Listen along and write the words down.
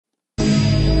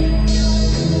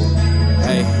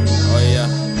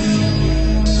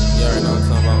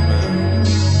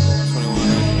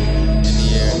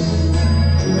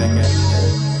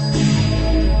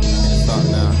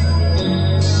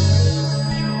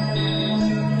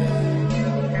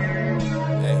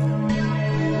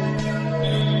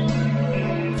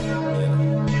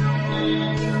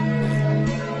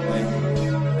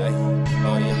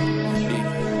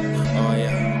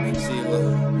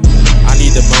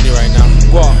right now?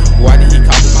 Why did he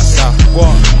copy my style?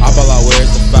 I ball out,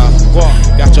 where's the foul?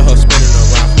 Got your hoe spinning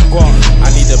around. I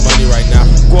need the money right now.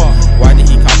 Why did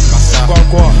he copy my style?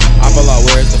 I ball out,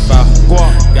 where's the foul?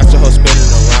 Got your hoe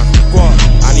spinning around.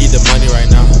 I need the money right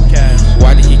now.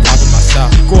 Why did he copy my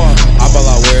style? I ball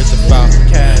out, where's the foul?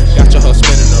 Got your hoe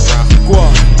spinning around.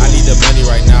 I need the money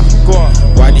right now.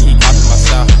 Why did he copy my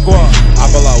style? I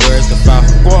ball out, where's the foul?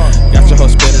 Got your hoe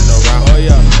spinning around.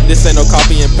 This ain't no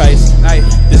copy and paste.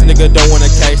 This nigga don't want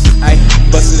a case.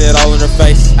 Busting it all in her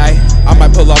face. I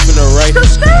might pull off in a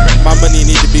race. My money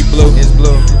need to be blue. It's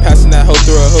blue. Passing that hoe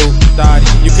through a hoop.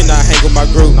 You cannot hang with my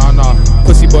group. No.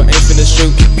 Pussy boy ain't finna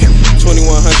shoot.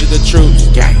 2100 the troops.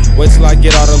 Wait till I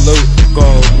get all the loot.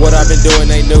 What I've been doing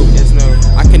ain't new. It's new.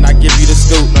 I cannot give you the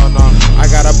scoop. No.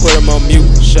 I gotta put him on mute.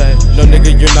 No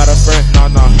nigga, you're not a friend.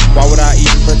 No. Why would I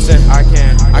even pretend? I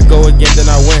can't. I go again,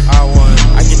 then I win. I won.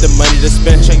 I get the money to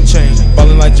spend. Chain.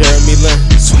 Ballin' like Jeremy Lin.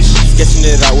 Sketching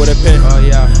it out with a pen.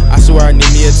 I swear I need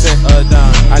me a 10.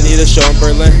 I need a show in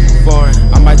Berlin. Foreign.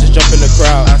 I might just jump in the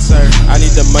crowd. I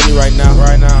need the money right now.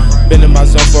 Been in my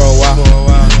zone for a while.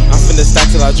 I'm finna stack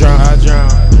till I drown.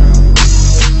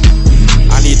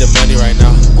 I need the money right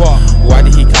now. Why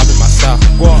did he copy my style?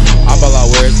 I ball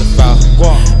out, where's the foul?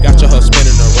 Got your hoe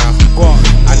spinning around.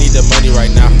 I need the money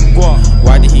right now.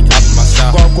 Why did he copy my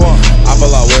style? I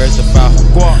ball out, where's the foul?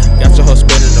 Got your hoe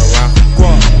spinning around.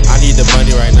 I need the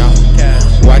money right now.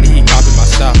 Why did he copy my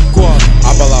style?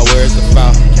 I ball out, where's the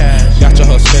foul? Got your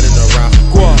hoe spinning around.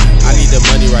 I need the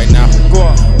money right now.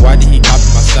 Why did he copy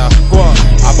my style?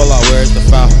 I ball out, where's the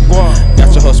foul? Got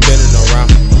your hoe spinning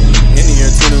around. In the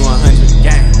year 2100,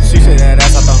 gang. She said that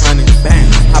ass out the hundreds, bang.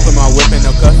 Hop in my whip and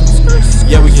no cuffs.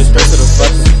 Yeah, we get straight to the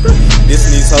fuckers. This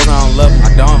and these hoes, I don't love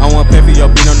them. I want pay for your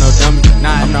beat, I'm no dummy.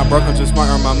 I'm not broke, I'm just smart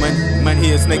on my money.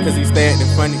 He a snake cause he stay acting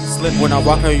funny. Slip when I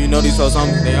walk her, you know these hoes on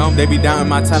me. They be doubting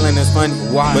my talent, it's funny.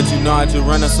 Why? But you know I just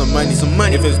run up some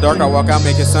money. If it's dark, I walk out,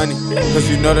 make it sunny. Cause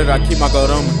you know that I keep my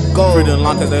gold on me. Free the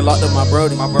long cause they locked up my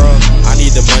brody. I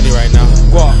need the money right now.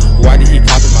 Why did he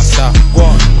copy my